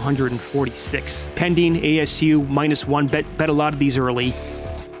that game, 146. Pending ASU -1. Bet a lot of these early.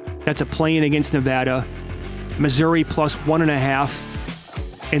 That's a play-in against Nevada. Missouri plus 1.5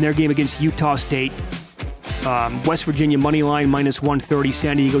 in their game against Utah State. West Virginia money line -130.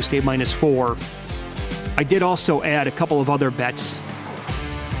 San Diego State -4. I did also add a couple of other bets.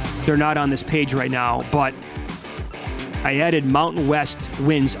 They're not on this page right now, but I added Mountain West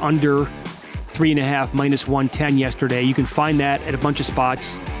wins under 3.5 -110 yesterday. You can find that at a bunch of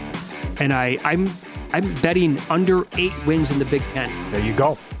spots. And I'm betting under 8 wins in the Big Ten. There you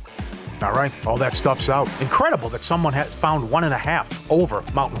go. All right, all that stuff's out. Incredible that someone has found 1.5 over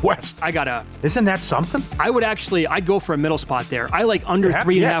Mountain West. Isn't that something? I'd go for a middle spot there. I like under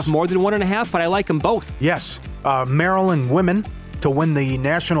 3.5 more than 1.5, but I like them both. Yes. Maryland women to win the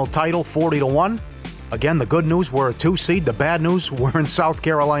national title, 40-1. Again, the good news, we're a 2 seed. The bad news, we're in South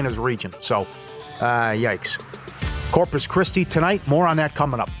Carolina's region. So, yikes. Corpus Christi tonight, more on that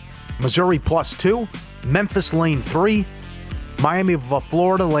coming up. Missouri +2, Memphis lane 3, Miami of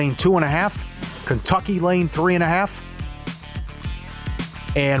Florida lane 2.5, Kentucky lane 3.5.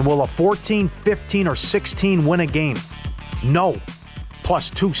 And will a 14, 15, or 16 win a game? No,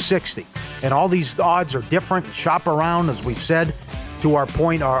 +260. And all these odds are different. Shop around, as we've said, to our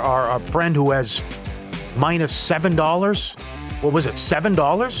point, our friend who has -$7. What was it,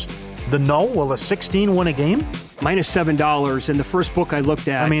 $7? The no, will a 16 win a game? -$7. And the first book I looked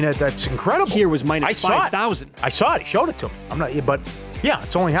at, that's incredible. Here was -5,000. I saw it. He showed it to me. But yeah,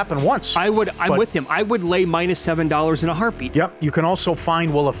 it's only happened once. I'm with him. I would lay -$7 in a heartbeat. Yep. You can also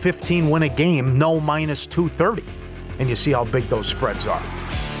find will a 15 win a game? No, -230, and you see how big those spreads are.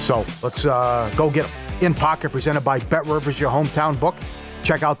 So let's go get them. In Pocket, presented by Bet Rivers, your hometown book.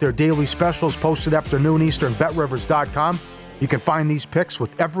 Check out their daily specials posted after noon Eastern, betrivers.com. You can find these picks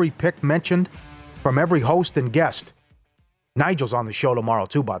with every pick mentioned from every host and guest. Nigel's on the show tomorrow,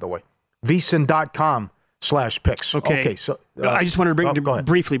 too, by the way. vsin.com/picks. Okay, so I just wanted to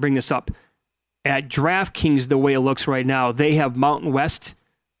briefly bring this up. At DraftKings, the way it looks right now, they have Mountain West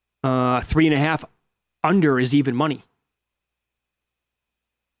 3.5. Under is even money.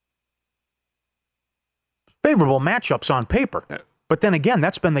 Favorable matchups on paper. But then again,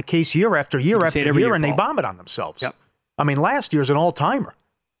 that's been the case year after year after year, and they vomit on themselves. Yep. Last year's an all-timer.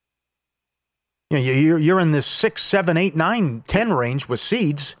 You're in this 6, 7, 8, 9, 10 range with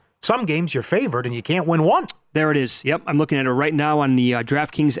seeds. Some games you're favored, and you can't win one. There it is. Yep, I'm looking at it right now on the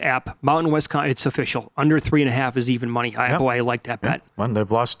DraftKings app. Mountain West, it's official. Under 3.5 is even money. Boy, I like that bet. Well, they've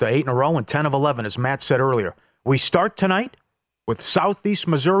lost 8 in a row and 10 of 11, as Matt said earlier. We start tonight with Southeast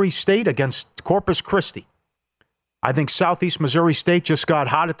Missouri State against Corpus Christi. I think Southeast Missouri State just got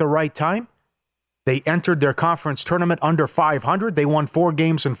hot at the right time. They entered their conference tournament under 500. They won 4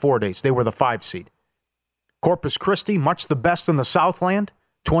 games in 4 days. They were the 5 seed. Corpus Christi, much the best in the Southland,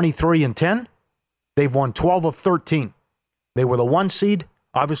 23-10. They've won 12 of 13. They were the 1 seed.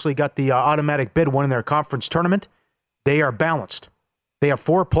 Obviously got the automatic bid winning their conference tournament. They are balanced. They have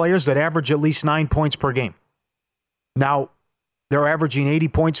 4 players that average at least 9 points per game. Now, they're averaging 80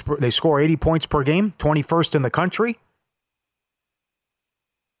 points. They score 80 points per game, 21st in the country.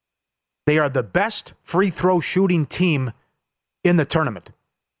 They are the best free throw shooting team in the tournament.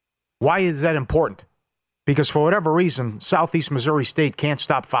 Why is that important? Because for whatever reason, Southeast Missouri State can't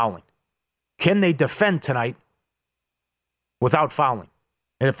stop fouling. Can they defend tonight without fouling?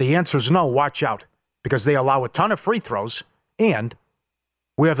 And if the answer is no, watch out, because they allow a ton of free throws, and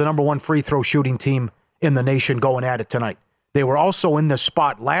we have the number 1 free throw shooting team in the nation going at it tonight. They were also in this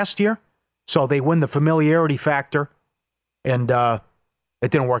spot last year, so they win the familiarity factor, and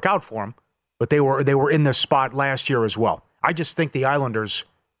it didn't work out for them, but they were in this spot last year as well. I just think the Islanders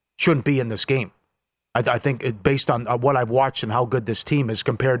shouldn't be in this game. I think based on what I've watched and how good this team is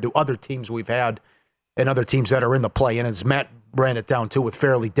compared to other teams we've had and other teams that are in the play. And as Matt ran it down too with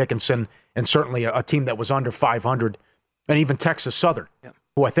Fairleigh Dickinson and certainly a team that was under 500, and even Texas Southern,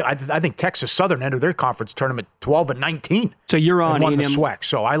 who I think Texas Southern entered their conference tournament 12-19. So you're on and won the A&M. SWAC.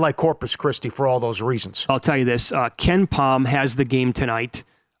 So I like Corpus Christi for all those reasons. I'll tell you this: Ken Palm has the game tonight,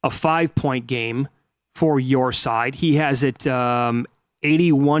 a 5-point game for your side. He has it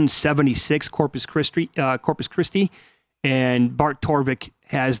 81-76 Corpus Christi, and Bart Torvik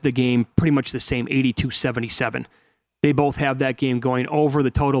has the game pretty much the same, 82-77. They both have that game going over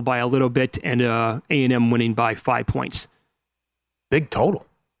the total by a little bit, and A&M winning by 5 points. Big total,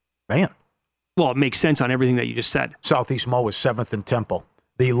 man. Well, it makes sense on everything that you just said. Southeast Mo is 7th in tempo.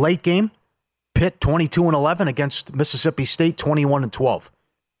 The late game, Pitt 22-11 against Mississippi State 21-12.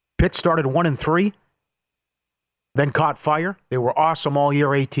 Pitt started 1-3. Then caught fire. They were awesome all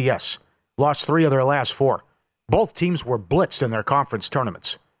year ATS. Lost 3 of their last 4. Both teams were blitzed in their conference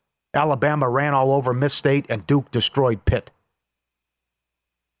tournaments. Alabama ran all over Miss State, and Duke destroyed Pitt.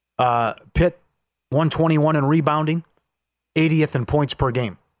 Pitt 121 in rebounding, 80th in points per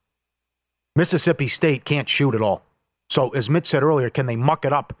game. Mississippi State can't shoot at all. So as Mitch said earlier, can they muck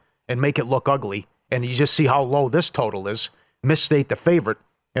it up and make it look ugly? And you just see how low this total is. Miss State the favorite,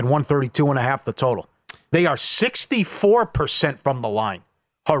 and 132.5 the total. They are 64% from the line.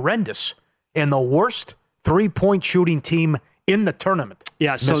 Horrendous. And the worst 3-point shooting team in the tournament.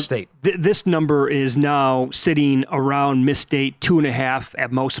 Yeah, so Miss State. This number is now sitting around Miss State 2.5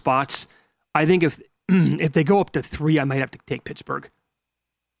 at most spots. I think if they go up to 3, I might have to take Pittsburgh.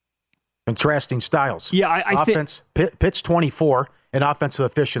 Contrasting styles. Yeah, I think Pitt's 24 in offensive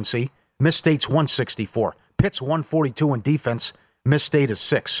efficiency. Miss State's 164. Pitt's 142 in defense. Miss State is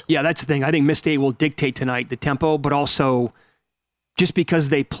 6. Yeah, that's the thing. I think Miss State will dictate tonight the tempo, but also just because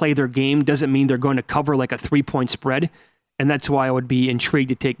they play their game doesn't mean they're going to cover like a 3-point spread. And that's why I would be intrigued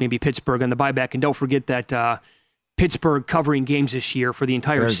to take maybe Pittsburgh on the buyback. And don't forget that Pittsburgh covering games this year for the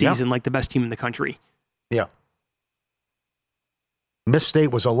entire season, like the best team in the country. Yeah. Miss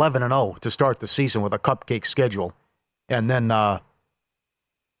State was 11-0 to start the season with a cupcake schedule, and then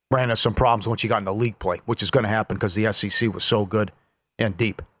ran into some problems once you got into league play, which is going to happen because the SEC was so good and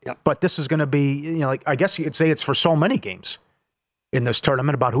deep. Yep. But this is going to be, like I guess you could say it's for so many games in this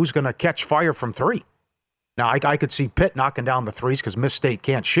tournament about who's going to catch fire from 3. Now, I could see Pitt knocking down the 3s because Miss State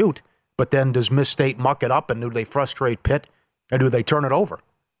can't shoot, but then does Miss State muck it up, and do they frustrate Pitt, and do they turn it over?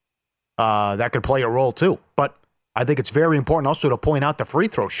 That could play a role too. But I think it's very important also to point out the free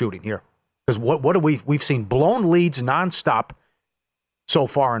throw shooting here. Because what have we've seen blown leads nonstop so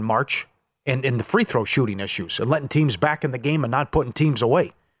far in March, and in the free throw shooting issues, and letting teams back in the game and not putting teams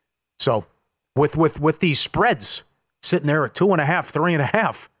away. So with these spreads sitting there at 2.5,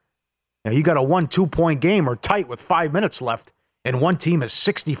 3.5, now you got a 1-2 point game or tight with 5 minutes left, and one team is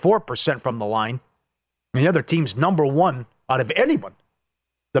 64% from the line, and the other team's number 1 out of anyone,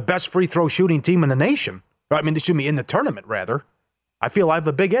 the best free throw shooting team in the nation. I mean, excuse me, in the tournament, rather. I feel I have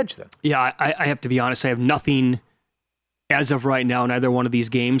a big edge then. Yeah, I have to be honest. I have nothing as of right now in either one of these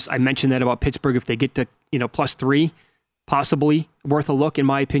games. I mentioned that about Pittsburgh. If they get to, +3, possibly worth a look, in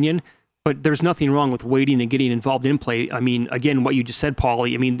my opinion. But there's nothing wrong with waiting and getting involved in play. I mean, again, what you just said,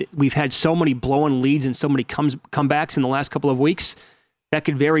 Paulie. I mean, we've had so many blown leads and so many comebacks in the last couple of weeks. That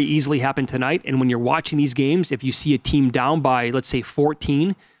could very easily happen tonight. And when you're watching these games, if you see a team down by, let's say,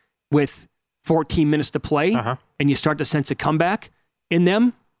 14 with 14 minutes to play, and you start to sense a comeback in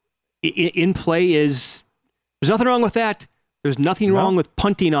them, in play is, there's nothing wrong with that. There's nothing wrong with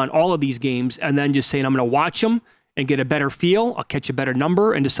punting on all of these games and then just saying, I'm going to watch them and get a better feel. I'll catch a better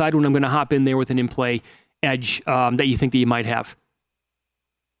number and decide when I'm going to hop in there with an in-play edge that you think that you might have.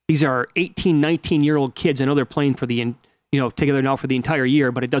 These are 18, 19-year-old kids. I know they're playing for together now for the entire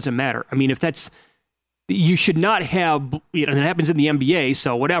year, but it doesn't matter. I mean, you should not have, and it happens in the NBA,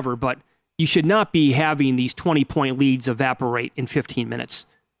 so whatever, but you should not be having these 20-point leads evaporate in 15 minutes.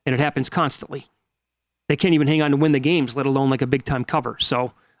 And it happens constantly. They can't even hang on to win the games, let alone like a big-time cover.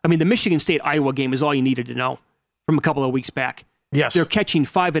 So, I mean, the Michigan State-Iowa game is all you needed to know from a couple of weeks back. Yes. They're catching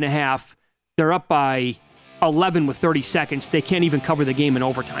 5.5. They're up by 11 with 30 seconds. They can't even cover the game in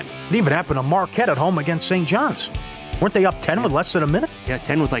overtime. It even happened to Marquette at home against St. John's. Weren't they up 10 with less than a minute? Yeah,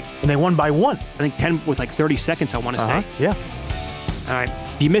 10 with and they won by 1. I think 10 with 30 seconds, I want to say. Yeah. All right.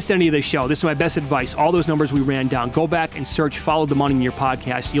 If you missed any of this show, this is my best advice. All those numbers we ran down, go back and search Follow the Money in your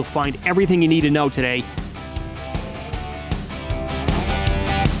podcast. You'll find everything you need to know today.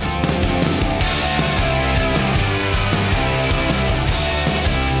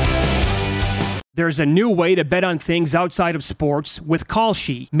 There's a new way to bet on things outside of sports with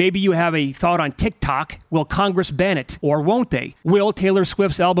Kalshi. Maybe you have a thought on TikTok. Will Congress ban it? Or won't they? Will Taylor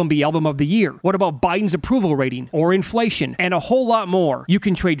Swift's album be Album of the Year? What about Biden's approval rating? Or inflation? And a whole lot more. You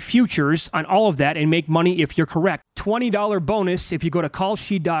can trade futures on all of that and make money if you're correct. $20 bonus if you go to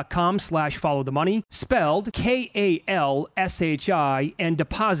kalshi.com/followthemoney, spelled KALSHI, and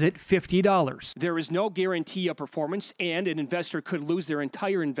deposit $50. There is no guarantee of performance, and an investor could lose their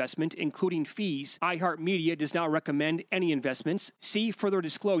entire investment, including fees. iHeartMedia does not recommend any investments. See further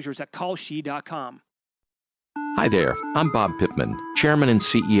disclosures at kalshi.com. Hi there, I'm Bob Pittman, Chairman and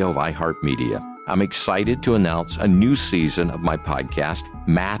CEO of iHeartMedia. I'm excited to announce a new season of my podcast,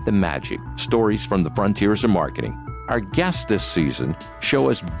 Math and Magic, Stories from the Frontiers of Marketing. Our guests this season show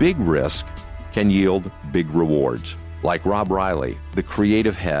us big risk can yield big rewards, like Rob Riley, the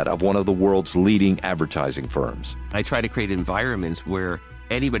creative head of one of the world's leading advertising firms. I try to create environments where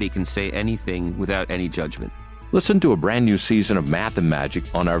anybody can say anything without any judgment. Listen to a brand new season of Math and Magic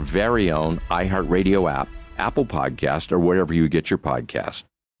on our very own iHeartRadio app, Apple Podcast, or wherever you get your podcast.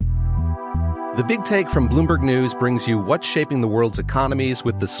 The Big Take from Bloomberg News brings you what's shaping the world's economies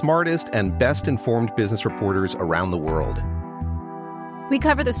with the smartest and best-informed business reporters around the world. We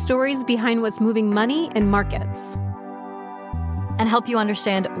cover the stories behind what's moving money and markets, and help you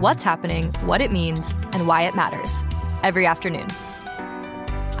understand what's happening, what it means, and why it matters every afternoon.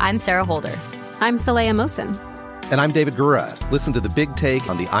 I'm Sarah Holder. I'm Saleha Mohsin. And I'm David Gura. Listen to The Big Take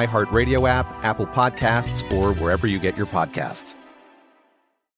on the iHeartRadio app, Apple Podcasts, or wherever you get your podcasts.